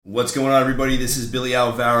What's going on, everybody? This is Billy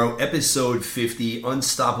Alvaro, episode 50,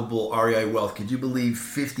 Unstoppable REI Wealth. Could you believe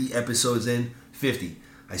 50 episodes in? 50.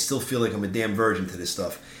 I still feel like I'm a damn virgin to this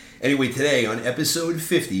stuff. Anyway, today on episode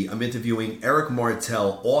 50, I'm interviewing Eric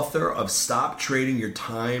Martel, author of Stop Trading Your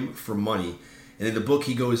Time for Money. And in the book,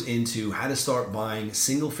 he goes into how to start buying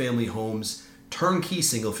single-family homes, turnkey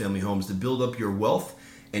single-family homes, to build up your wealth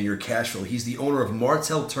and your cash flow. He's the owner of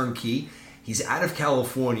Martel Turnkey. He's out of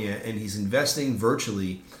California, and he's investing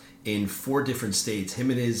virtually in 4 different states.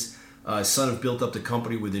 Him and his son have built up the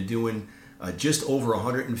company where they're doing just over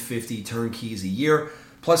 150 turnkeys a year.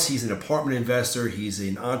 Plus, he's an apartment investor. He's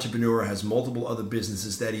an entrepreneur, has multiple other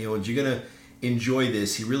businesses that he owns. You're going to enjoy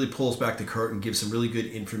this. He really pulls back the curtain, gives some really good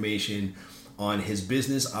information on his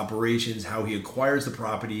business operations, how he acquires the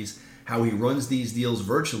properties, how he runs these deals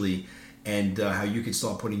virtually, and how you can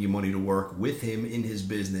start putting your money to work with him in his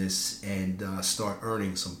business and start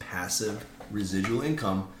earning some passive residual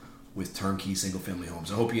income with turnkey single-family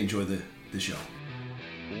homes. I hope you enjoy the show.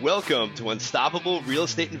 Welcome to Unstoppable Real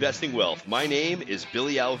Estate Investing Wealth. My name is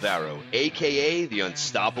Billy Alvaro, aka the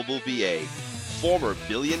Unstoppable VA, former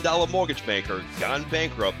billion-dollar mortgage banker gone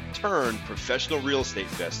bankrupt turned professional real estate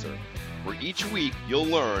investor, where each week you'll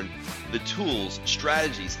learn the tools,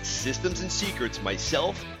 strategies, systems, and secrets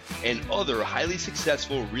myself and other highly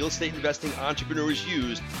successful real estate investing entrepreneurs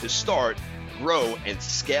use to start, grow, and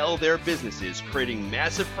scale their businesses, creating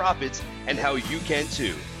massive profits, and how you can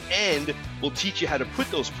too. And we'll teach you how to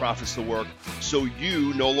put those profits to work so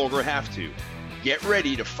you no longer have to. Get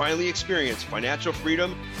ready to finally experience financial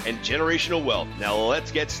freedom and generational wealth. Now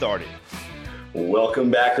let's get started.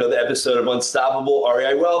 Welcome back to another episode of Unstoppable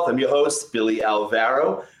REI Wealth. I'm your host, Billy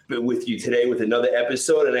Alvaro, with you today with another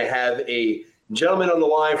episode. And I have a gentleman on the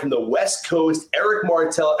line from the West Coast, Eric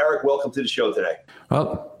Martel. Eric, welcome to the show today.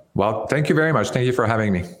 Well, thank you very much. Thank you for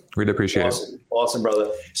having me. Really appreciate it. Awesome,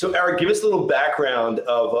 brother. So, Eric, give us a little background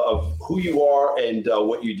of who you are and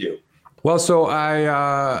what you do. Well, so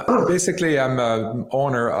I basically I'm an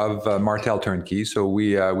owner of Martel Turnkey. So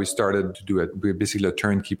we started to do it. We're basically a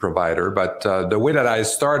turnkey provider. But the way that I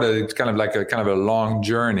started, it's kind of like a long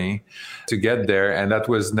journey to get there, and that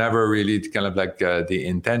was never really kind of like the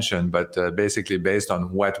intention. But basically, based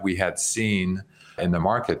on what we had seen in the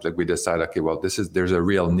market, like we decided, okay, well, there's a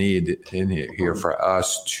real need in here for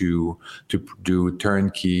us to do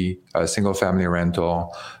turnkey single family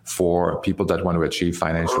rental for people that want to achieve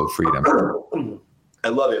financial freedom. I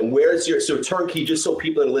love it. And so turnkey, just so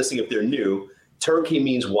people that are listening, if they're new, turnkey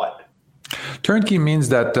means what? Turnkey means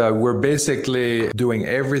that we're basically doing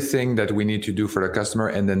everything that we need to do for the customer,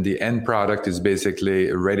 and then the end product is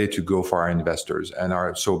basically ready to go for our investors,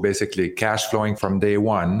 and so basically cash flowing from day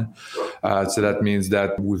one. So that means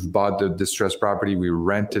that we've bought the distressed property, we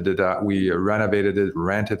rented it out, we renovated it,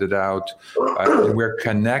 rented it out, and we're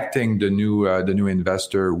connecting the new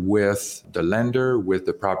investor with the lender, with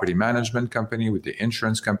the property management company, with the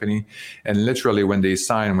insurance company, and literally when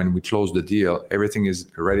we close the deal, everything is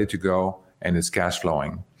ready to go. And it's cash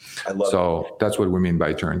flowing. I love it. So that's what we mean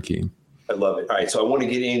by turnkey. I love it. All right. So I want to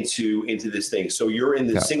get into this thing. So you're in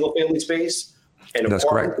the single family space, and that's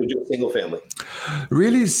correct. Or just single family?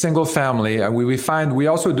 Really single family. We find we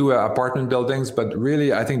also do apartment buildings, but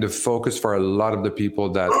really I think the focus for a lot of the people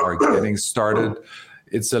that are getting started,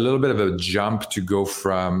 it's a little bit of a jump to go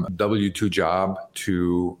from W-2 job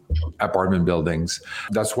to apartment buildings.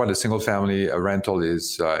 That's why the single family rental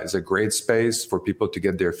is a great space for people to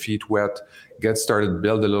get their feet wet, get started,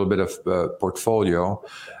 build a little bit of portfolio,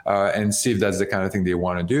 and see if that's the kind of thing they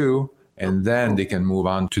want to do. And then they can move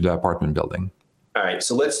on to the apartment building. All right.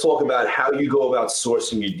 So let's talk about how you go about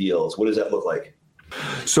sourcing your deals. What does that look like?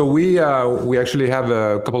 So we actually have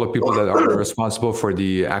a couple of people that are responsible for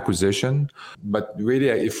the acquisition. But really,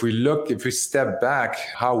 if we step back,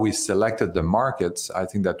 how we selected the markets, I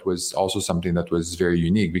think that was also something that was very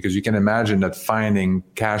unique, because you can imagine that finding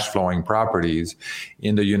cash flowing properties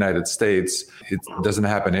in the United States, it doesn't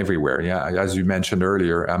happen everywhere. Yeah, as you mentioned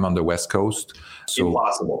earlier, I'm on the West Coast. So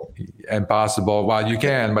Impossible. Well, you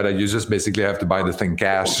can, but you just basically have to buy the thing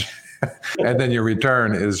cash. And then your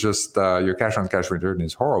return is just your cash on cash return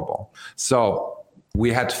is horrible. So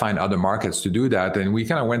we had to find other markets to do that. And we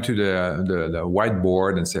kind of went to the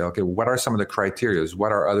whiteboard and say, okay, what are some of the criteria?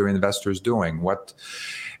 What are other investors doing?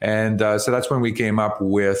 So that's when we came up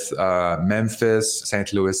with Memphis,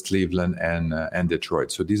 St. Louis, Cleveland, and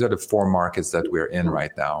Detroit. So these are the 4 markets that we're in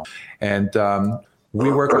right now. And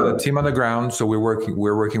we work with a team on the ground. So we're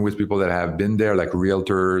working with people that have been there, like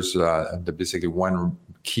realtors, basically one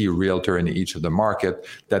key realtor in each of the market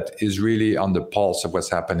that is really on the pulse of what's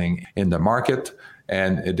happening in the market.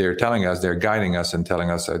 And they're guiding us and telling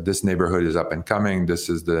us this neighborhood is up and coming. This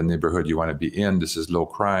is the neighborhood you want to be in. This is low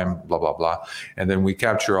crime, blah, blah, blah. And then we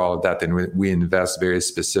capture all of that and we invest very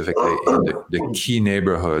specifically in the key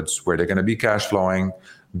neighborhoods where they're going to be cash flowing,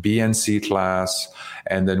 B and C class.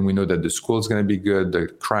 And then we know that the school is going to be good. The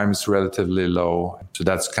crime is relatively low. So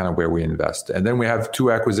that's kind of where we invest. And then we have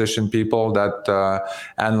 2 acquisition people that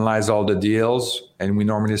analyze all the deals. And we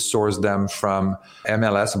normally source them from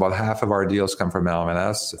MLS. About half of our deals come from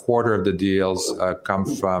MLS. A quarter of the deals come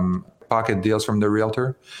from pocket deals from the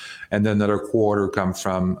realtor. And then another quarter come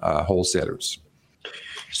from wholesalers.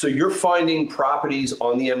 So you're finding properties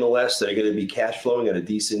on the MLS that are going to be cash flowing at a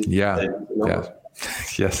decent number? Yeah.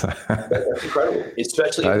 Yes. That's incredible,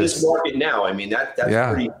 especially in this market now. I mean, that's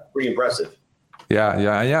pretty impressive.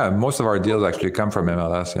 Yeah. Most of our deals actually come from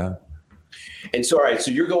MLS, yeah. And so, all right,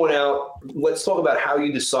 so you're going out. Let's talk about how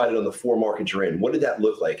you decided on the 4 markets you're in. What did that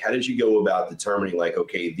look like? How did you go about determining, like,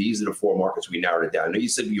 okay, these are the 4 markets, we narrowed it down? I know you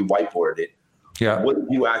said you whiteboarded it. Yeah. What did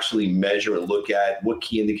you actually measure and look at? What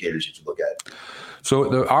key indicators did you look at?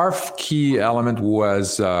 So our key element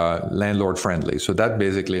was landlord friendly. So that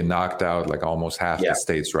basically knocked out like almost half the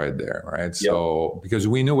states right there, right? Yep. So because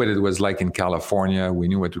we knew what it was like in California, we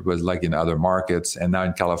knew what it was like in other markets. And now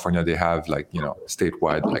in California, they have like,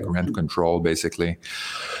 statewide like rent control basically.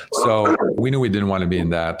 So we knew we didn't want to be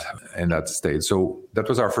in that state. So that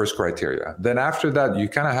was our first criteria. Then after that, you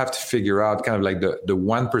kind of have to figure out kind of like the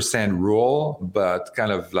 1% rule, but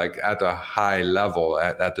kind of like at a high level,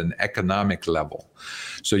 at an economic level.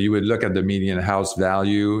 So you would look at the median house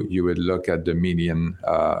value, you would look at the median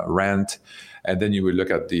rent, and then you would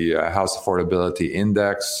look at the house affordability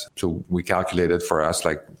index. So we calculated for us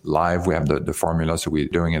like live, we have the formula, so we're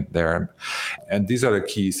doing it there. And these are the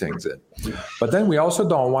key things. But then we also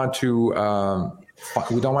don't want to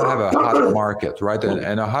have a hot market, right?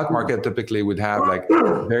 And a hot market typically would have like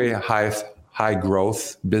very high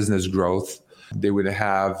growth, business growth. They would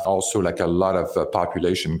have also like a lot of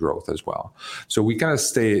population growth as well. So we kind of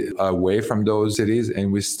stay away from those cities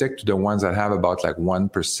and we stick to the ones that have about like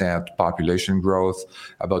 1% population growth,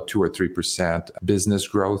 about 2 or 3% business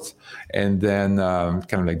growth, and then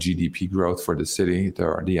kind of like GDP growth for the city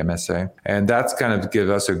or the MSA. And that's kind of give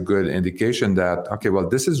us a good indication that, okay, well,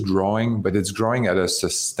 this is growing, but it's growing at a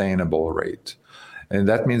sustainable rate. And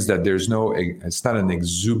that means that it's not an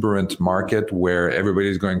exuberant market where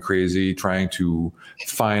everybody's going crazy trying to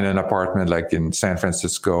find an apartment like in San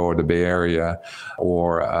Francisco or the Bay Area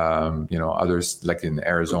or, others like in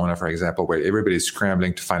Arizona, for example, where everybody's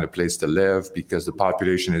scrambling to find a place to live because the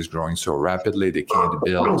population is growing so rapidly. They can't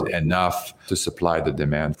build enough to supply the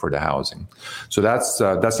demand for the housing. So that's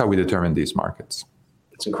how we determine these markets.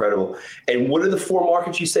 It's incredible. And what are the 4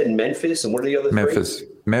 markets you said? Memphis, and what are the other 3?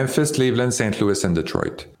 Memphis, Cleveland, St. Louis, and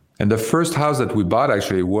Detroit. And the first house that we bought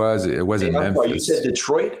actually was in Memphis. You said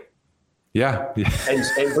Detroit? Yeah.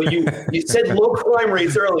 But you said low crime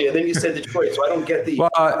rates earlier, then you said Detroit. So I don't get the.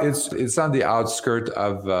 Well, it's on the outskirts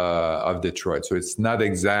of Detroit, so it's not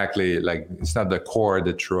exactly like it's not the core of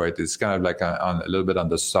Detroit. It's kind of like on a little bit on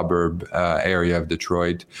the suburb area of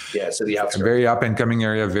Detroit. Yeah, so the outskirts. Very up and coming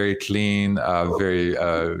area, very clean, very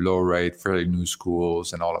low rate, fairly new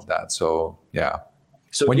schools and all of that. So yeah.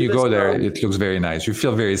 So when you go there, it looks very nice. You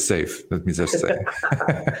feel very safe, let me just say.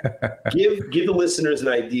 Give the listeners an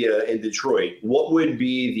idea in Detroit. What would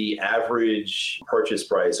be the average purchase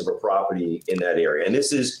price of a property in that area? And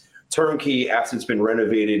this is turnkey after it's been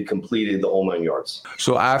renovated, completed, the whole 9 yards.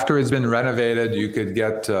 So after it's been renovated, you could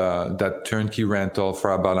get that turnkey rental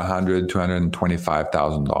for about $100,000 to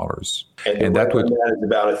 $125,000. And that would is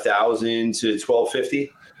about $1,000 to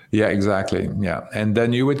 $1,250. Yeah, exactly. Yeah. And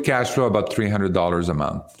then you would cash flow about $300 a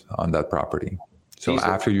month on that property. So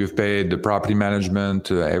after you've paid the property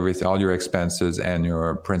management, everything, all your expenses and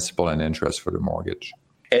your principal and interest for the mortgage.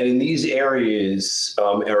 And in these areas,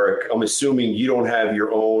 Eric, I'm assuming you don't have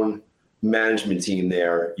your own management team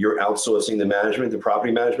there. You're outsourcing the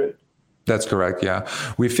property management? That's correct. Yeah.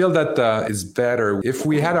 We feel that it's better if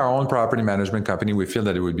we had our own property management company. We feel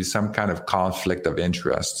that it would be some kind of conflict of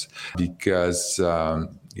interest because,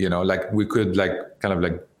 like we could kind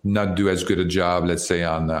of not do as good a job, let's say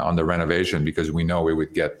on the renovation because we know we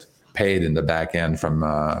would get paid in the back end from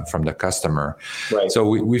the customer. Right. So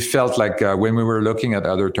we felt like when we were looking at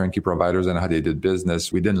other turnkey providers and how they did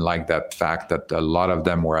business, we didn't like that fact that a lot of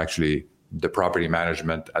them were actually the property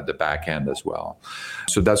management at the back end as well.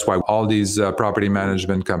 So that's why all these property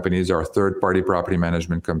management companies are third-party property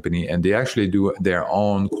management company, and they actually do their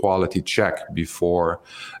own quality check before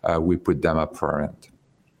we put them up for rent.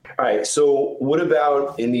 All right. So what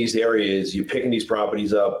about in these areas, you're picking these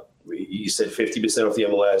properties up, You said 50% off the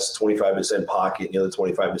MLS, 25% pocket, and the other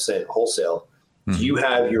 25% wholesale. Mm-hmm. Do you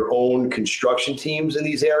have your own construction teams in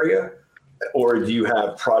these areas? Or do you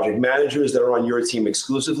have project managers that are on your team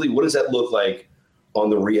exclusively? What does that look like on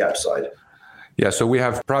the rehab side? Yeah, so we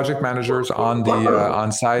have project managers on the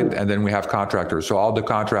on site, and then we have contractors. So all the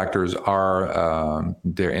contractors are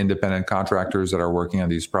they're independent contractors that are working on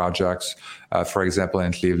these projects. For example,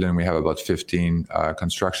 in Cleveland, we have about 15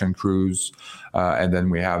 construction crews, and then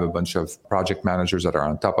we have a bunch of project managers that are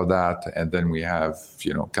on top of that, and then we have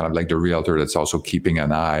kind of like the realtor that's also keeping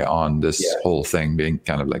an eye on this whole thing, being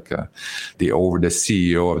kind of like the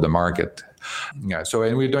CEO of the market. Yeah. So,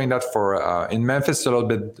 and we're doing that for in Memphis a little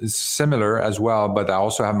bit similar as well. But I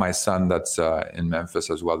also have my son that's in Memphis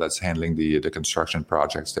as well, that's handling the construction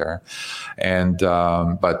projects there. And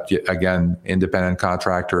but again, independent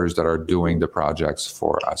contractors that are doing the projects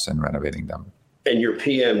for us and renovating them. And your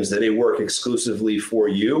PMs, do they work exclusively for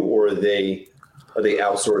you, or are they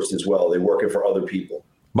outsourced as well? Are they working for other people?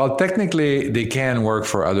 Well, technically, they can work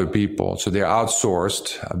for other people, so they're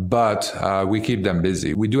outsourced, but we keep them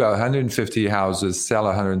busy. We do 150 houses, sell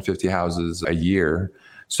 150 houses a year.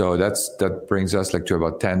 So that brings us like to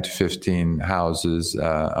about 10 to 15 houses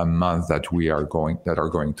a month that are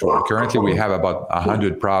going through. Currently, we have about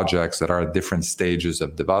 100 projects that are at different stages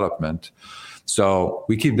of development. So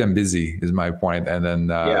we keep them busy is my point. And then,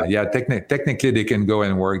 technically they can go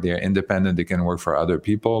and work. They're independent. They can work for other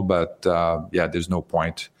people. But there's no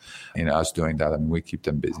point in us doing that. I mean, we keep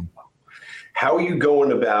them busy. How are you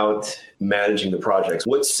going about managing the projects?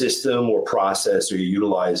 What system or process are you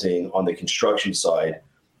utilizing on the construction side?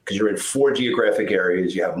 Because you're in 4 geographic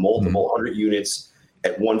areas. You have multiple 100 units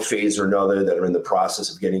at one phase or another that are in the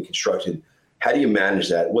process of getting constructed. How do you manage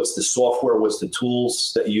that? What's the software? What's the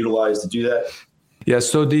tools that you utilize to do that? Yeah,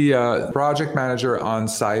 so the project manager on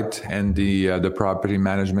site and the property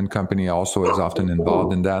management company also is often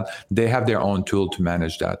involved in that. They have their own tool to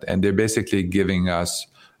manage that. And they're basically giving us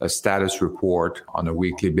a status report on a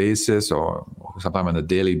weekly basis or sometimes on a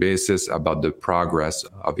daily basis about the progress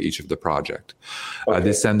of each of the project. Okay.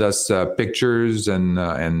 They send us pictures and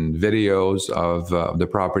videos of the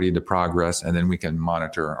property, the progress, and then we can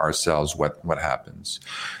monitor ourselves what happens.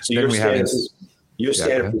 So your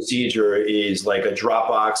standard procedure is like a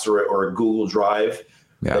Dropbox or a Google Drive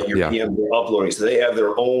that your PM are uploading. So they have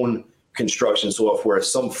their own construction software,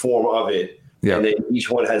 some form of it. Yeah. And then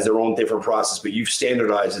each one has their own different process, but you've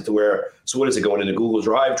standardized it to where, so what is it, going into Google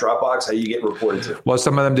Drive, Dropbox? How do you get reported to? Well,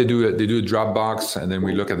 some of them, they do a Dropbox, and then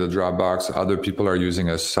we look at the Dropbox. Other people are using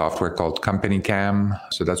a software called Company Cam.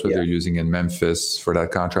 So that's what they're using in Memphis for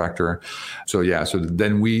that contractor. So so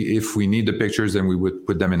then if we need the pictures, then we would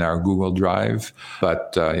put them in our Google Drive.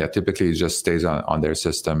 But typically it just stays on their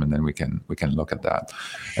system, and then we can look at that.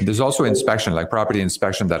 And there's also inspection, like property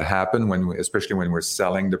inspection that happen especially when we're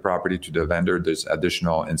selling the property to the vendor. There's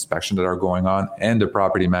additional inspection that are going on, and the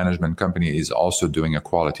property management company is also doing a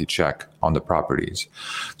quality check on the properties.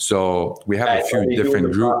 So we have a few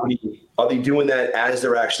different groups. Are they doing that as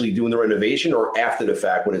they're actually doing the renovation, or after the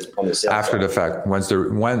fact when it's on the sale? After the fact,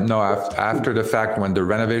 after the fact when the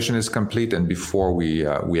renovation is complete and before we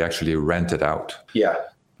actually rent it out. Yeah.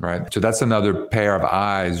 Right. So that's another pair of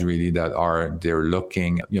eyes really they're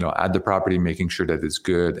looking, at the property, making sure that it's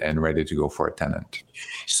good and ready to go for a tenant.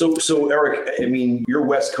 So Eric, I mean, you're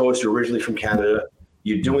West Coast, you're originally from Canada.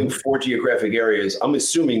 You're doing 4 geographic areas. I'm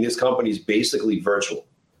assuming this company is basically virtual.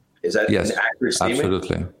 Is that an accurate statement?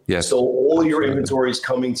 Absolutely. Yes. So all your inventory is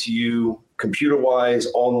coming to you computer-wise,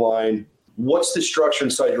 online. What's the structure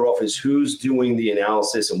inside your office? Who's doing the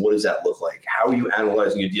analysis, and what does that look like? How are you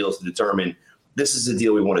analyzing your deals to determine this is the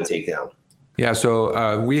deal we want to take down? Yeah,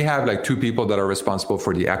 so we have like 2 people that are responsible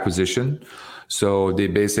for the acquisition. So they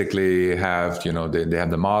basically have, they have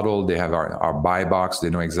the model, they have our buy box, they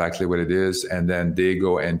know exactly what it is, and then they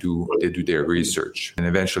go and do their research. And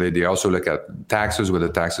eventually they also look at taxes, what the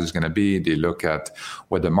tax is going to be. They look at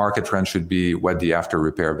what the market rent should be, what the after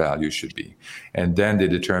repair value should be. And then they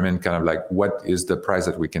determine kind of like what is the price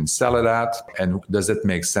that we can sell it at, and does it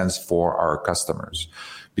make sense for our customers?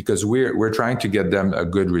 Because we're trying to get them a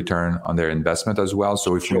good return on their investment as well.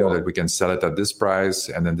 So if we know that we can sell it at this price,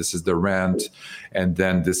 and then this is the rent, and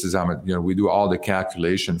then this is how much, we do all the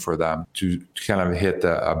calculation for them to kind of hit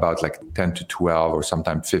about like 10 to 12 or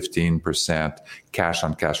sometimes 15% cash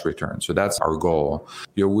on cash return. So that's our goal.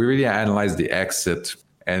 We really analyze the exit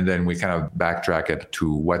And then we kind of backtrack it to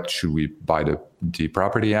what should we buy the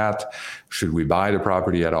property at? Should we buy the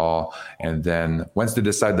property at all? And then once they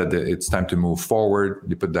decide that it's time to move forward,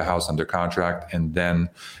 they put the house under contract, and then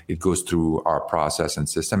it goes through our process and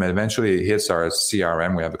system. And eventually it hits our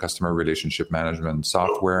CRM. We have a customer relationship management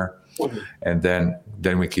software. And then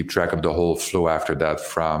we keep track of the whole flow after that,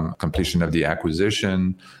 from completion of the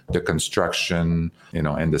acquisition, the construction,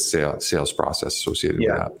 and the sales process associated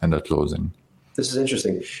with that, and the closing. This is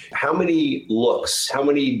interesting. How many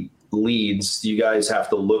leads do you guys have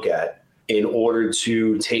to look at in order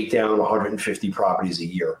to take down 150 properties a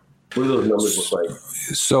year? What do those numbers look like?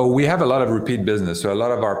 So we have a lot of repeat business. So a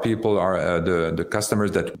lot of our people are the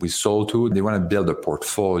customers that we sold to. They want to build a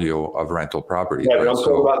portfolio of rental properties. Yeah, but I'm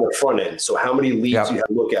talking about the front end. So how many leads do you have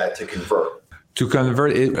to look at to convert? To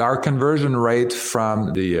convert, our conversion rate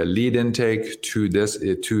from the lead intake to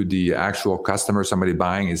the actual customer, somebody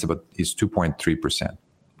buying, is 2.3%.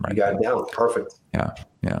 Right? You got it down. Perfect. Yeah.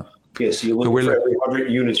 Okay, so you're looking for every 100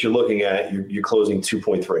 units you're looking at, you're closing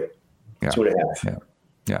 2.3, 2.5.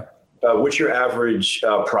 Yeah. What's your average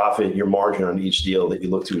profit, your margin on each deal that you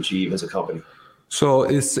look to achieve as a company? So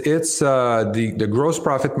it's the gross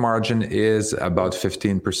profit margin is about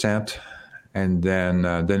 15%, and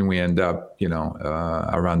then we end up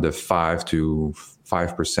around the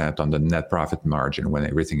 5% on the net profit margin when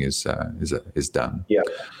everything is done. Yeah,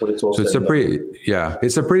 when it's all so it's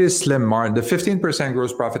a pretty slim margin. The 15%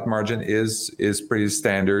 gross profit margin is pretty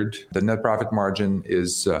standard. The net profit margin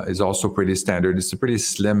is also pretty standard. It's a pretty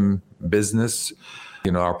slim business.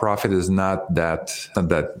 Our profit is not that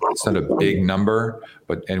it's not a big number,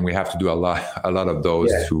 and we have to do a lot of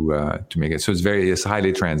those to make it. So it's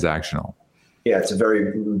highly transactional. Yeah, it's a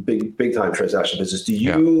very big time transaction business. Do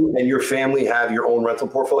you and your family have your own rental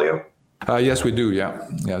portfolio? Yes, we do.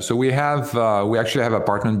 Yeah. So we actually have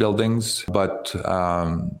apartment buildings, but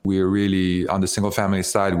we're really on the single family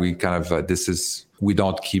side. We kind of we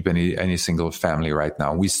don't keep any single family right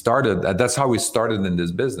now. That's how we started in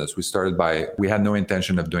this business. We had no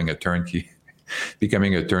intention of doing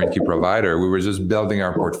becoming a turnkey provider. We were just building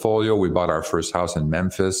our portfolio. We bought our first house in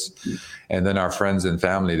Memphis, and then our friends and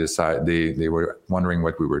family decided they were wondering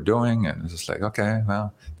what we were doing, and it's just like, okay,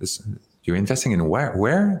 well, you're investing in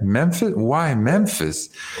where? Memphis? Why Memphis?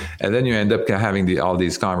 And then you end up having all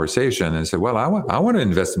these conversations and say, well, I want to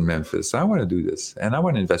invest in Memphis. I want to do this, and I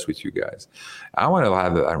want to invest with you guys. I want to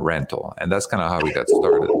have a rental, and that's kind of how we got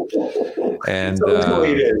started. And that's what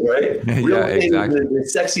it is, right? Yeah, exactly.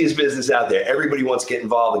 The sexiest business out there. Everybody wants to get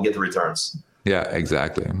involved and get the returns. Yeah,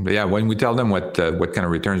 exactly. But yeah, when we tell them what kind of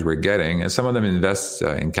returns we're getting, and some of them invest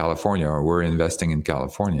in California, or we're investing in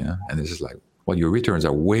California, and it's just like, well, your returns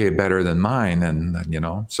are way better than mine, and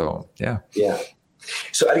so yeah. Yeah.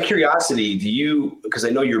 So out of curiosity, because I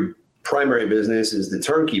know your primary business is the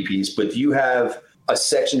turnkey piece, but do you have a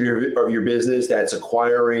section of your business that's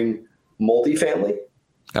acquiring multifamily?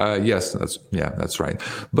 Yes, that's right.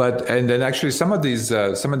 And then actually some of these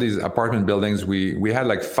apartment buildings, we had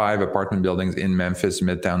like 5 apartment buildings in Memphis,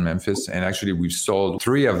 Midtown Memphis, and actually we've sold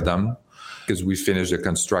 3 of them because we finished the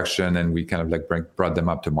construction and we kind of like brought them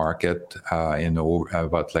up to market in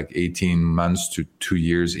about like 18 months to 2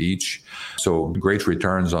 years each. So great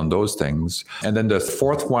returns on those things. And then the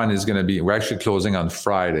 4th one is going to be, we're actually closing on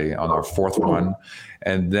Friday on our 4th one.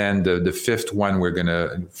 And then the 5th one, we're going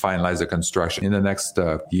to finalize the construction in the next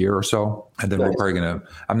year or so. And then we're probably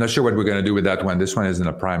I'm not sure what we're going to do with that one. This one is in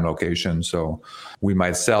a prime location. So we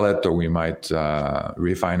might sell it or we might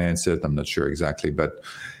refinance it. I'm not sure exactly. But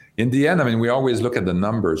in the end, I mean, we always look at the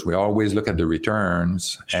numbers. We always look at the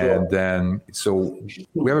returns. Sure. And then, so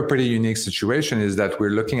we have a pretty unique situation is that we're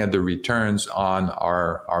looking at the returns on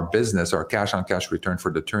our business, our cash on cash return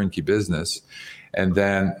for the turnkey business. And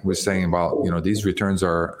then we're saying, well, these returns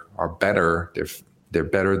are better. They're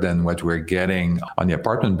better than what we're getting on the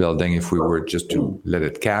apartment building if we were just to let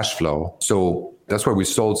it cash flow. So that's why we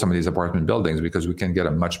sold some of these apartment buildings, because we can get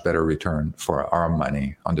a much better return for our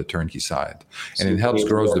money on the turnkey side. And it helps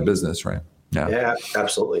grow the business, right? Yeah,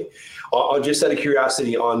 absolutely. Just out of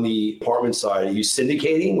curiosity, on the apartment side, are you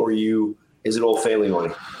syndicating or is it all family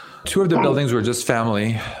money? 2 of the buildings were just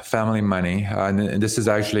family money. And this is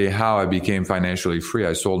actually how I became financially free.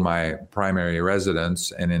 I sold my primary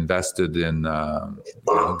residence and invested in,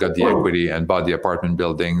 got the equity and bought the apartment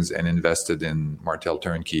buildings and invested in Martel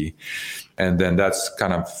Turnkey. And then that's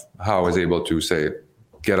kind of how I was able to say,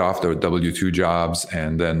 get off the W-2 jobs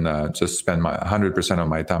and then just spend 100% of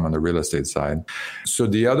my time on the real estate side. So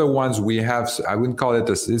the other ones we have, I wouldn't call it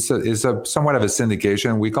it's a somewhat of a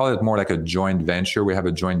syndication. We call it more like a joint venture. We have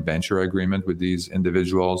a joint venture agreement with these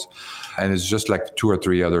individuals, and it's just like 2 or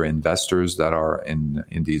 3 other investors that are in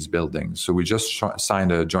these buildings. So we just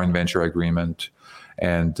signed a joint venture agreement,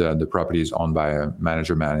 and the property is owned by a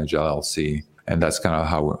manager-managed LLC. And that's kind of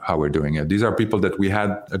how we're doing it. These are people that we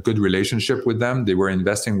had a good relationship with them. They were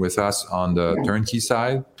investing with us on the turnkey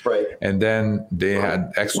side. Right. And then they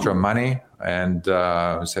had extra money and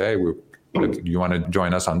say, hey, you want to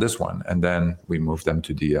join us on this one? And then we moved them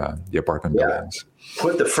to the apartment buildings.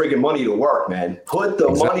 Put the friggin' money to work, man. Put the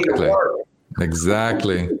money to work.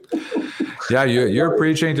 Exactly. Yeah, you're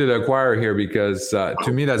preaching to the choir here, because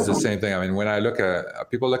to me, that's the same thing. I mean, when I look at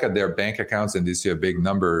people look at their bank accounts and they see a big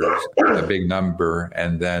number,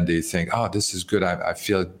 and then they think, oh, this is good. I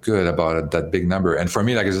feel good about it, that big number. And for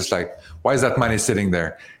me, like, it's just like, why is that money sitting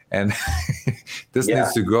there? And this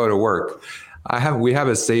needs to go to work. We have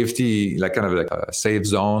a safety, like kind of like a safe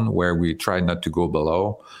zone where we try not to go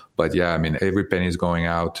below. But yeah, I mean, every penny is going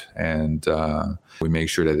out, and we make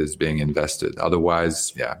sure that it's being invested.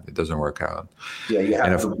 Otherwise, it doesn't work out. Yeah, you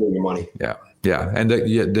have to put your money. Yeah. And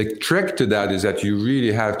the trick to that is that you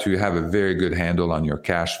really have to have a very good handle on your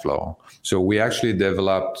cash flow. So we actually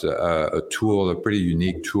developed a tool, a pretty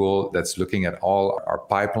unique tool that's looking at all our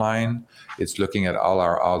pipeline. It's looking at all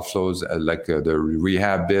our outflows, like the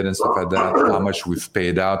rehab bid and stuff like that, how much we've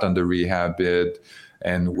paid out on the rehab bid,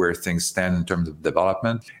 and where things stand in terms of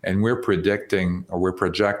development. And we're projecting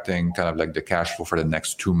kind of like the cash flow for the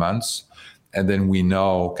next 2 months. And then we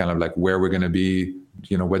know kind of like where we're going to be.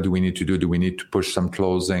 What do we need to do? Do we need to push some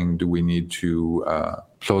closing? Do we need to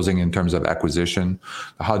closing in terms of acquisition?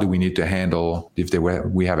 How do we need to handle if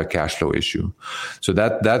we have a cash flow issue? So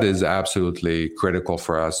that is absolutely critical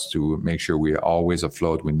for us to make sure we're always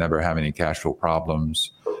afloat. We never have any cash flow problem.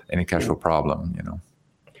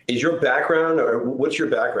 Is your background, or what's your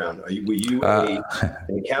background? Were you an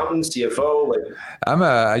accountant, CFO?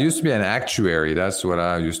 I used to be an actuary. That's what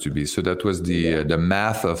I used to be. So that was the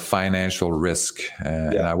math of financial risk.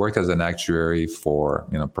 And I worked as an actuary for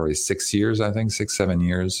probably 6 years, I think 6-7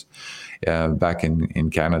 years, back in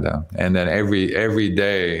Canada. And then every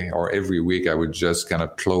day or every week, I would just kind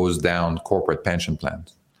of close down corporate pension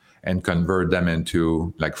plans and convert them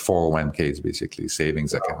into like 401ks, basically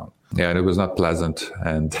savings account. Yeah, and it was not pleasant.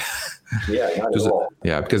 And not at all.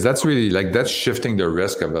 Yeah, because that's really that's shifting the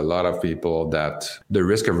risk of a lot of people, that the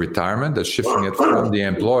risk of retirement, that's shifting it from the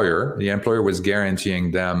employer. The employer was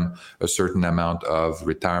guaranteeing them a certain amount of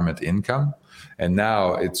retirement income. And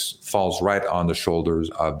now it falls right on the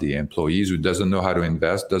shoulders of the employees, who doesn't know how to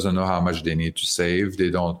invest, doesn't know how much they need to save. They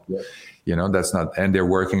don't, that's not, and they're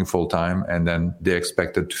working full time, and then they're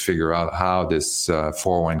expected to figure out how this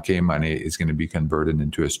 401k money is going to be converted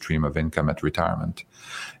into a stream of income at retirement.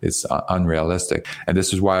 It's unrealistic. And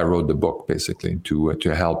this is why I wrote the book, basically, to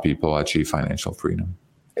help people achieve financial freedom.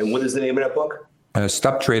 And what is the name of that book?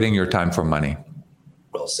 Stop Trading Your Time for Money.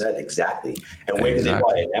 Well said, exactly. And where did they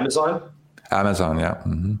buy it? Amazon? Amazon, yeah.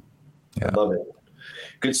 Mm-hmm. Yeah. I love it.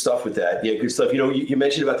 Good stuff with that. Yeah, good stuff. You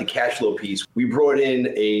mentioned about the cash flow piece. We brought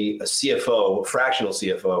in a CFO, a fractional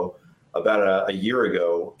CFO, about a year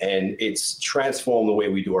ago, and it's transformed the way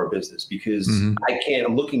we do our business, because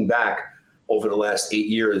I'm looking back over the last 8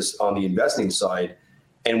 years on the investing side,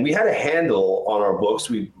 and we had a handle on our books.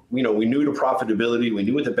 We knew the profitability, we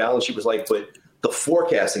knew what the balance sheet was like, but the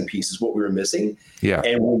forecasting piece is what we were missing. Yeah.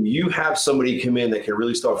 And when you have somebody come in that can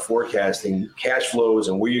really start forecasting cash flows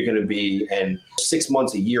and where you're going to be, and 6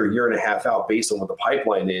 months, a year and a half out, based on what the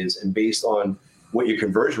pipeline is and based on what your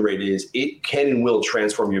conversion rate is, it can and will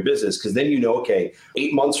transform your business. Because then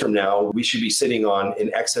 8 months from now, we should be sitting on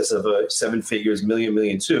in excess of a 7 figures, $1 million, $2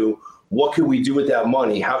 million. What can we do with that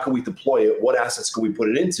money? How can we deploy it? What assets can we put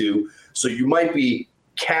it into? So you might be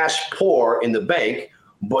cash poor in the bank,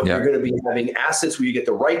 but you're going to be having assets where you get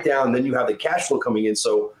to write down, then you have the cash flow coming in.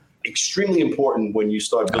 So extremely important when you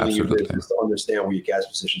start building your business to understand where your cash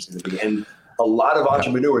position is going to be. And a lot of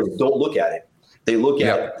entrepreneurs don't look at it. They look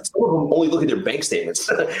at, some of them only look at their bank statements.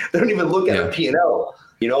 They don't even look at a P&L,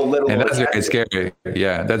 let alone. And that's very scary.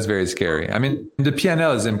 Yeah, that's very scary. I mean, the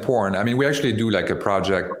P&L is important. I mean, we actually do like a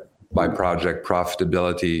project by project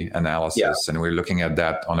profitability analysis. And we're looking at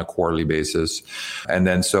that on a quarterly basis. And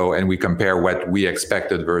then and we compare what we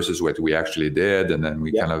expected versus what we actually did. And then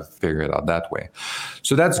we kind of figure it out that way.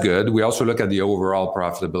 So that's good. We also look at the overall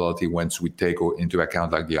profitability once we take into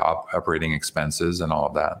account like the operating expenses and all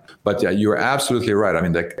of that. But yeah, you're absolutely right. I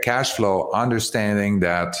mean, the cash flow, understanding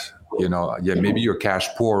that maybe you're cash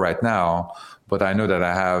poor right now, but I know that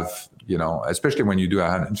I have, especially when you do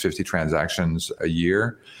 150 transactions a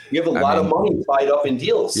year. You have a lot of money tied up in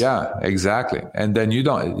deals. Yeah, exactly. And then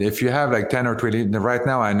if you have like 10 or 20, right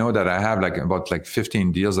now I know that I have about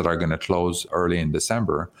 15 deals that are going to close early in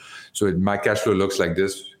December. So my cash flow looks like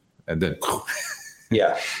this, and then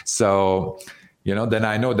yeah. So, then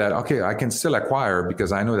I know that, okay, I can still acquire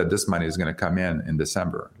because I know that this money is going to come in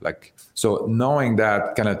December. So knowing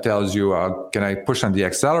that kind of tells you, can I push on the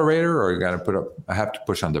accelerator, or I have to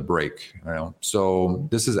push on the brake, So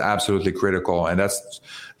this is absolutely critical. And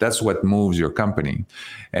that's what moves your company.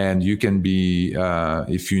 And you can be,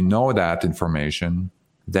 if you know that information,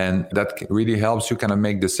 then that really helps you kind of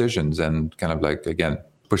make decisions and kind of again,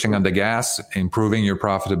 pushing on the gas, improving your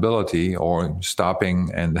profitability, or stopping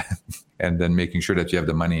and then making sure that you have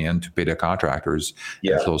the money in to pay the contractors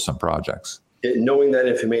and close some projects. Knowing that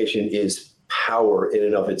information is power in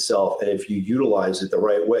and of itself. And if you utilize it the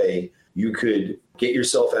right way, you could get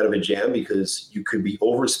yourself out of a jam because you could be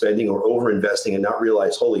overspending or overinvesting and not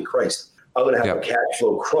realize, holy Christ, I'm going to have a cash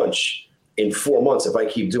flow crunch in 4 months if I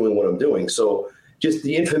keep doing what I'm doing. So just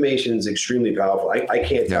the information is extremely powerful. I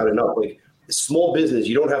can't count enough. Small business,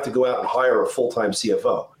 you don't have to go out and hire a full-time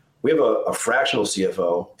CFO. We have a fractional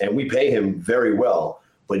CFO, and we pay him very well,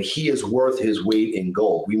 but he is worth his weight in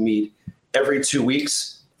gold. We meet every 2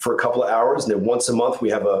 weeks for a couple of hours, and then once a month we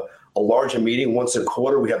have a larger meeting. Once a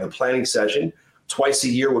quarter we have the planning session. Twice a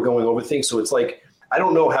year we're going over things. So it's I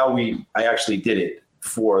don't know how I actually did it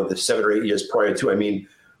for the 7 or 8 years prior to.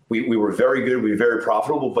 We were very good, we were very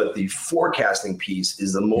profitable, but the forecasting piece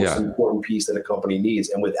is the most important piece that a company needs.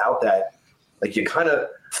 And without that, you're kind of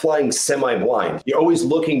flying semi-blind. You're always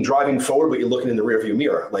driving forward, but you're looking in the rearview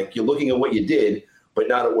mirror. You're looking at what you did, but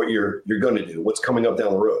not at what you're going to do, what's coming up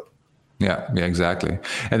down the road. Yeah, exactly.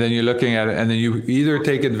 And then you're looking at it, and then you either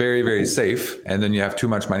take it very, very safe, and then you have too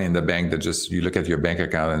much money in the bank that you look at your bank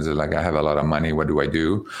account and say, I have a lot of money, what do I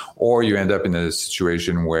do? Or you end up in a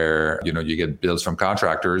situation where, you get bills from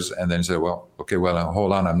contractors and then you say,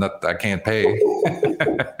 hold on, I can't pay.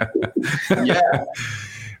 Yeah.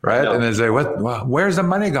 Right. And they say, where's the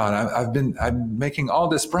money gone? I'm making all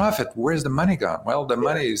this profit. Where's the money gone? Well, the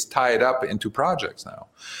money is tied up into projects now.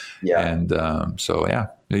 Yeah. And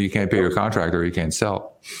you can't pay your contractor, you can't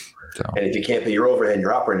sell. So. And if you can't pay your overhead and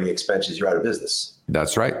your operating expenses, you're out of business.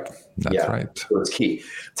 That's right. That's right. So it's key.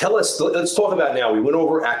 Let's talk about now. We went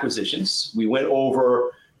over acquisitions. We went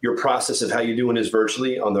over your process of how you're doing this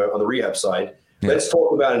virtually on the rehab side. Yeah. Let's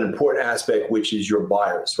talk about an important aspect, which is your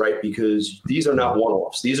buyers, right? Because these are not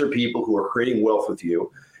one-offs. These are people who are creating wealth with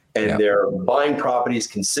you, and they're buying properties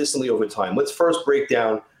consistently over time. Let's first break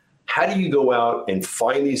down, how do you go out and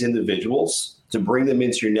find these individuals to bring them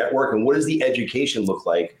into your network, and what does the education look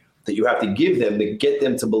like that you have to give them to get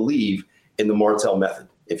them to believe in the Martel method,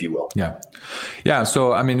 if you will? Yeah.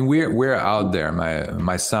 So, we're out there,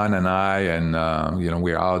 my son and I, and,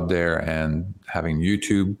 we're out there and having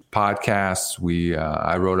YouTube podcasts.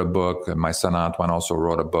 I wrote a book. My son Antoine also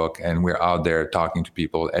wrote a book, and we're out there talking to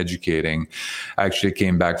people, educating. I actually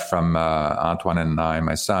came back from Antoine and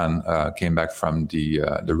my son, came back from the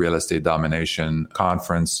Real Estate Domination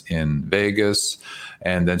Conference in Vegas.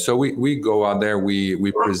 And then so we go out there,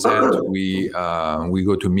 we present, we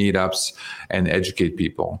go to meetups and educate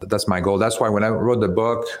people. That's my goal. That's why when I wrote the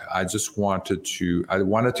book, I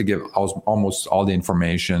wanted to give almost all the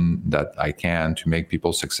information that I can to make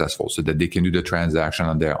people successful so that they can do the transaction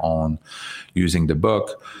on their own using the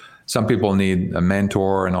book. Some people need a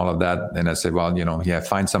mentor and all of that. And I said,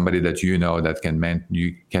 find somebody that that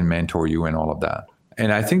can mentor you and all of that.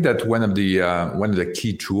 And I think that one of the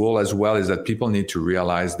key tool as well is that people need to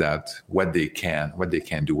realize that what they can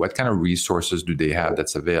do, what kind of resources do they have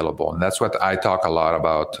that's available. And that's what I talk a lot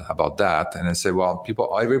about that. And I say,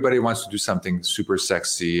 everybody wants to do something super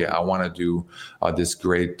sexy. I want to do this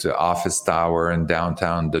great office tower in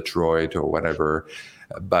downtown Detroit or whatever.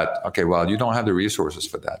 But you don't have the resources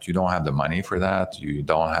for that. You don't have the money for that. You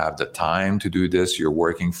don't have the time to do this. You're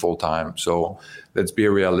working full time. So let's be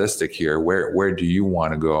realistic here. Where do you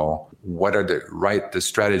want to go? What are the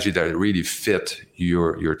strategy that really fit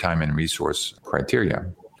your time and resource criteria?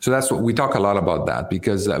 So that's what we talk a lot about that,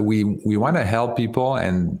 because we want to help people,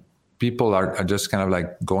 and people are just kind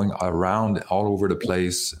of going around all over the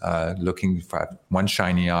place, looking for one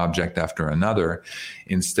shiny object after another,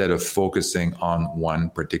 instead of focusing on one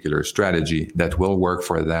particular strategy that will work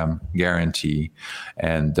for them, guarantee,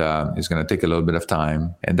 and is going to take a little bit of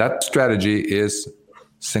time. And that strategy is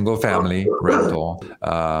single family rental,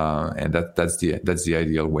 and that's the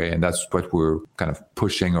ideal way, and that's what we're kind of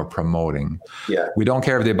pushing or promoting. Yeah, we don't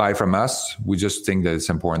care if they buy from us. We just think that it's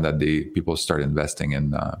important that people start investing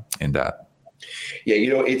in that.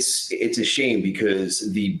 Yeah, it's a shame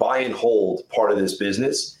because the buy and hold part of this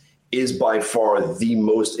business is by far the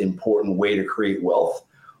most important way to create wealth.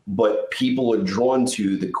 But people are drawn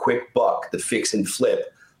to the quick buck, the fix and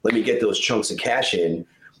flip. Let me get those chunks of cash in.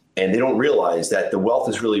 And they don't realize that the wealth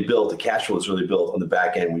is really built, the cash flow is really built on the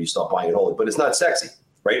back end when you start buying and holding. But it's not sexy,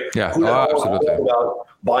 right? Yeah, absolutely. Talk about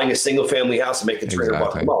buying a single family house and making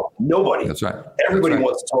 $300 a month. Nobody. That's right. Everybody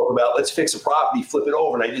wants to talk about, let's fix a property, flip it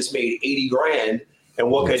over, and I just made 80 grand.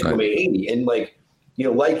 And what can I do to make 80? And like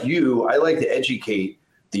you, I like to educate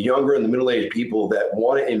the younger and the middle-aged people that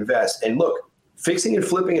want to invest. And look, fixing and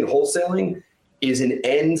flipping and wholesaling is a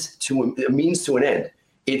means to an end.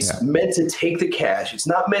 It's meant to take the cash. It's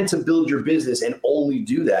not meant to build your business and only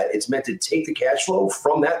do that. It's meant to take the cash flow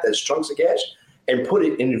from that's chunks of cash, and put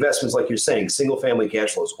it in investments like you're saying, single-family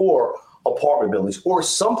cash flows or apartment buildings or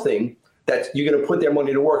something that you're going to put their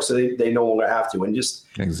money to work so they no longer have to. And just,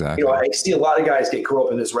 exactly. I see a lot of guys get caught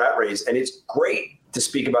up in this rat race, and it's great to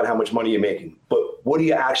speak about how much money you're making, but what do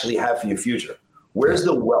you actually have for your future? Where's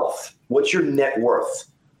the wealth? What's your net worth,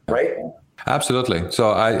 right? Absolutely.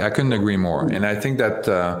 So I couldn't agree more. And I think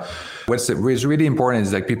that what's really important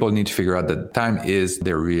is like people need to figure out that time is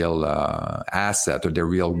their real asset or their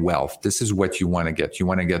real wealth. This is what you want to get. You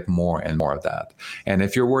want to get more and more of that. And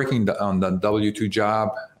if you're working on the W-2 job,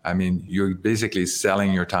 I mean, you're basically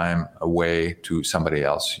selling your time away to somebody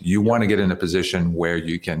else. You want to get in a position where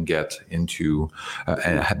you can get into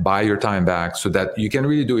and buy your time back so that you can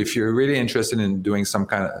really do, if you're really interested in doing some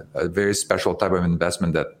kind of a very special type of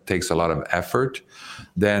investment that takes a lot of effort,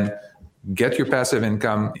 then get your passive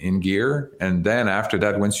income in gear. And then after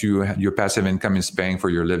that, once your passive income is paying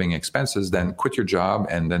for your living expenses, then quit your job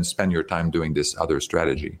and then spend your time doing this other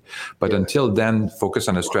strategy. But until then, focus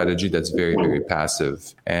on a strategy that's very, very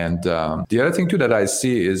passive. And the other thing too that I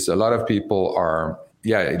see is a lot of people are,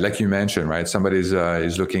 like you mentioned, right? Somebody's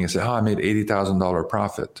is looking and say, I made $80,000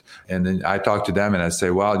 profit. And then I talk to them and I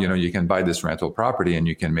say, well, you can buy this rental property and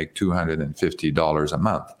you can make $250 a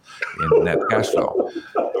month in net cash flow.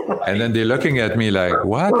 And then they're looking at me like,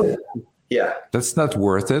 what? Yeah. That's not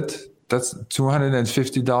worth it. That's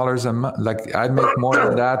 $250 a month. Like I'd make more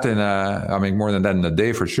than that I make more than that in a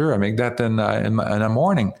day for sure. I make that in a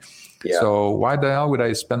morning. Yeah. So why the hell would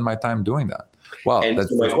I spend my time doing that? Well, and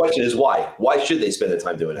so my question is why? Why should they spend the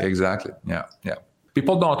time doing that? Exactly. Yeah.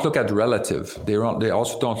 People don't look at relative. They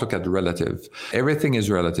also don't look at relative. Everything is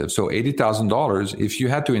relative. So $80,000, if you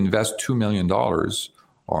had to invest $2 million or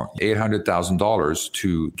 $800,000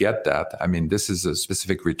 to get that, I mean, this is a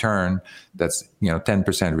specific return that's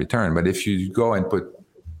 10% return. But if you go and put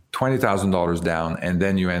 $20,000 down and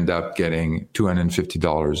then you end up getting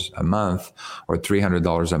 $250 a month or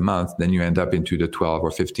 $300 a month, then you end up into the 12 or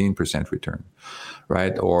 15% return,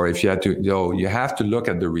 right? Or if you had to, you have to look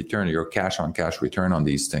at the return, your cash on cash return on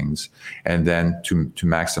these things, and then to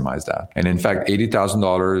maximize that. And in fact,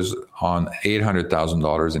 $80,000 on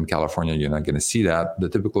 $800,000 in California, you're not going to see that. The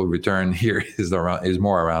typical return here is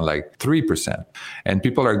more around like 3%. And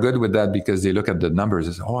people are good with that because they look at the numbers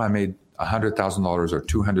and say, I made $100,000 or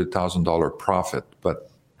 $200,000 profit,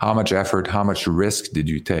 but how much effort, how much risk did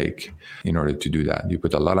you take in order to do that? You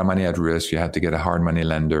put a lot of money at risk. You had to get a hard money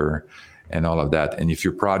lender and all of that. And if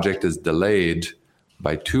your project is delayed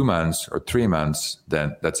by 2 months or 3 months,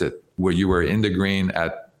 then that's it. Where you were in the green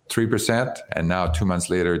at 3%, and now 2 months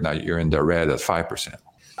later, now you're in the red at 5%.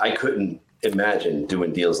 I couldn't imagine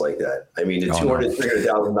doing deals like that. I mean, the $200,000,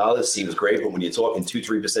 $300,000 seems great, but when you're talking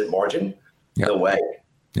 2-3% margin, no way.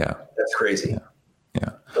 Yeah, that's crazy.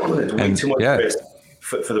 Yeah, it's way too much risk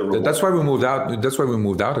for the reward. That's why we moved out. That's why we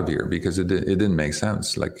moved out of here, because it didn't make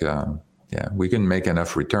sense. Like, we couldn't make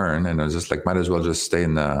enough return, and I was just like, might as well just stay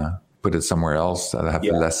put it somewhere else that have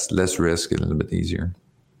less risk, a little bit easier.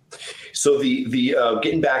 So the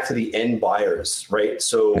getting back to the end buyers, right?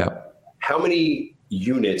 So how many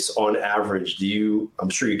units on average I'm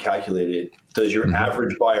sure you calculated, does your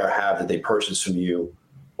average buyer have that they purchase from you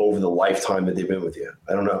over the lifetime that they've been with you?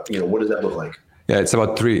 I don't know. What does that look like? Yeah, it's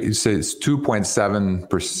about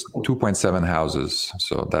 2.7 houses.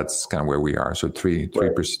 So that's kind of where we are. So three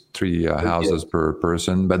houses per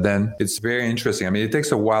person. But then it's very interesting. I mean, it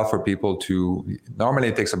takes a while for people normally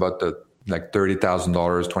it takes about $30,000,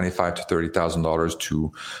 $25,000 to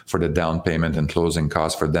 $30,000 for the down payment and closing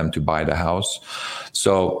costs for them to buy the house.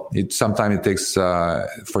 So sometimes it takes,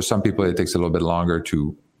 for some people, it takes a little bit longer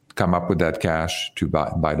to come up with that cash to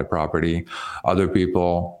buy the property. Other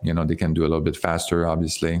people, they can do a little bit faster,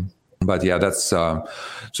 obviously. But yeah, that's so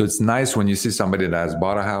it's nice when you see somebody that has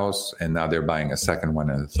bought a house and now they're buying a second one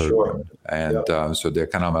and a third one. And so they're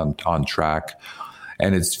kind of on track.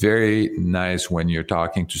 And it's very nice when you're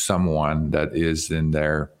talking to someone that is in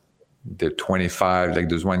their 25. Like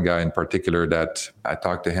there's one guy in particular that I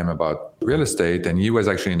talked to him about real estate, and he was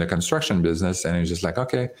actually in the construction business, and he was just like,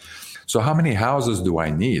 okay, so how many houses do I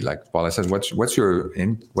need? Like, well, I said, what's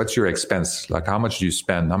your expense? Like, how much do you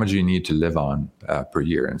spend? How much do you need to live on per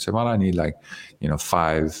year? And he said, well, I need like,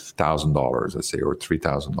 $5,000, let's say, or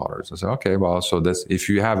 $3,000. I said, okay, well, so that's, if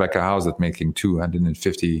you have like a house that's making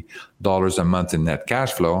 $250 a month in net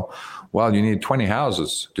cash flow, well, you need 20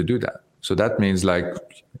 houses to do that. So that means like,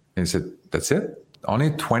 and he said, that's it?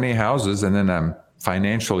 Only 20 houses, and then I'm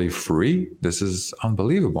financially free? This is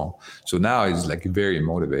unbelievable. So now he's like very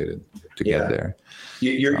motivated to get there.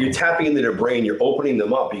 You're tapping into their brain. You're opening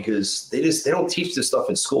them up because they don't teach this stuff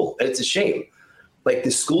in school. And it's a shame. Like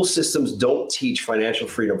the school systems don't teach financial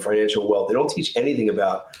freedom, financial wealth. They don't teach anything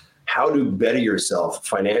about how to better yourself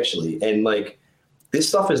financially. And like this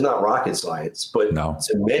stuff is not rocket science, but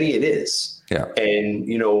to many it is. Yeah. And,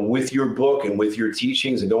 with your book and with your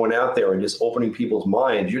teachings and going out there and just opening people's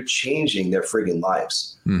minds, you're changing their friggin'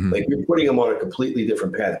 lives. Mm-hmm. Like you're putting them on a completely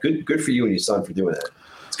different path. Good for you and your son for doing that.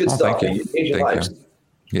 It's good stuff. Thank you. Change your lives.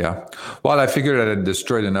 Yeah. Well, I figured I had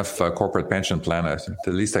destroyed enough corporate pension plan.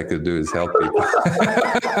 The least I could do is help people.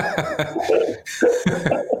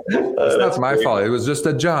 It's not my fault. It was just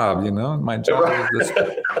a job, My job is just,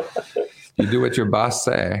 you do what your boss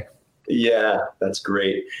say. Yeah, that's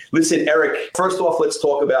great. Listen, Eric, first off, let's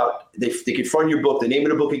talk about, they can find your book. The name of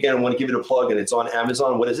the book again, I want to give it a plug, and it's on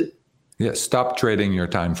Amazon. What is it? Yeah, Stop Trading Your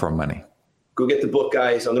Time for Money. Go get the book,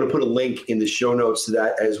 guys. I'm going to put a link in the show notes to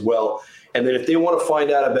that as well. And then if they want to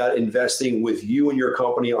find out about investing with you and your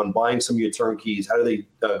company on buying some of your turnkeys, how do they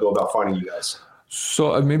go about finding you guys?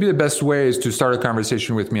 So maybe the best way is to start a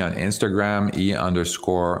conversation with me on Instagram,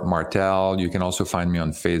 E_Martel. You can also find me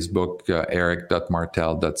on Facebook,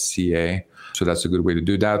 eric.martel.ca. So that's a good way to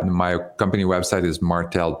do that. My company website is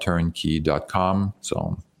martelturnkey.com.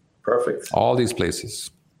 So perfect. All these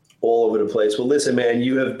places. All over the place. Well, listen, man,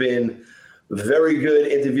 you have been very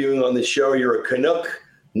good interviewing on the show. You're a Canuck,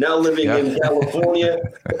 now living in California.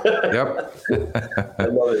 Yep. I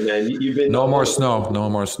love it, man. You've been No more snow.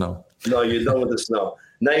 No, you're done with the snow.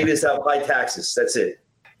 Now you just have high taxes. That's it.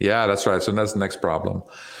 Yeah, that's right. So that's the next problem.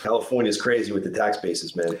 California is crazy with the tax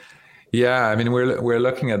basis, man. Yeah, I mean we're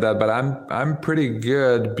looking at that, but I'm pretty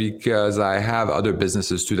good because I have other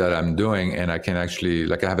businesses too that I'm doing, and I can actually,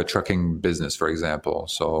 like, I have a trucking business, for example,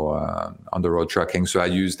 so on the road trucking. So I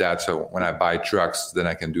use that. So when I buy trucks, then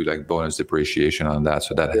I can do like bonus depreciation on that.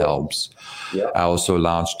 So that helps. Yeah. I also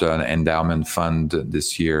launched an endowment fund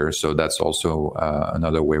this year, so that's also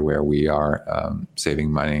another way where we are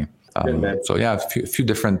saving money. So yeah, a few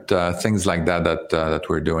different things like that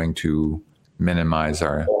we're doing to minimize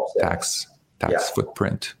our tax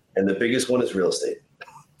footprint. And the biggest one is real estate.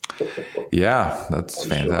 Yeah, that's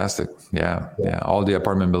fantastic. Sure. Yeah. All the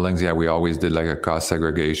apartment buildings, we always did like a cost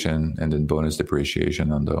segregation and then bonus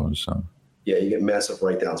depreciation on those. So yeah, you get massive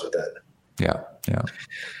write-downs with that. Yeah.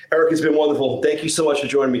 Eric, it's been wonderful. Thank you so much for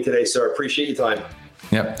joining me today, sir. Appreciate your time.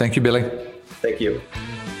 Yeah, thank you, Billy. Thank you.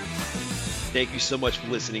 Thank you so much for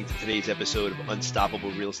listening to today's episode of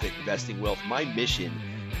Unstoppable Real Estate Investing Wealth. My mission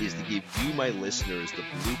is to give you, my listeners, the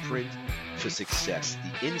blueprint for success,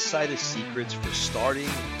 the insider secrets for starting,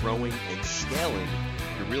 growing, and scaling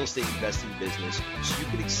your real estate investing business so you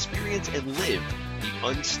can experience and live the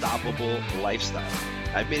unstoppable lifestyle.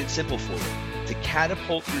 I've made it simple for you. To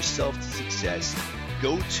catapult yourself to success,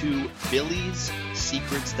 go to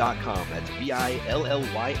BillysSecrets.com. That's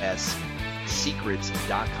BILLYS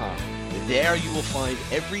secrets.com. There you will find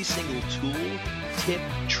every single tool, tip,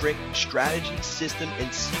 trick, strategy, system,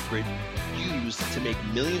 and secret used to make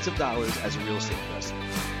millions of dollars as a real estate investor.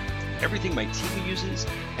 Everything my team uses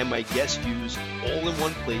and my guests use all in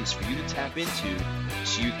one place for you to tap into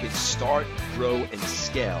so you can start, grow, and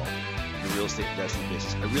scale your real estate investing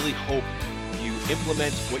business. I really hope you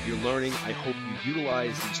implement what you're learning. I hope you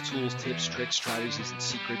utilize these tools, tips, tricks, strategies, and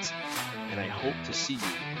secrets. And I hope to see you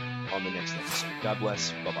on the next episode. God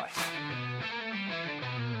bless. Bye-bye.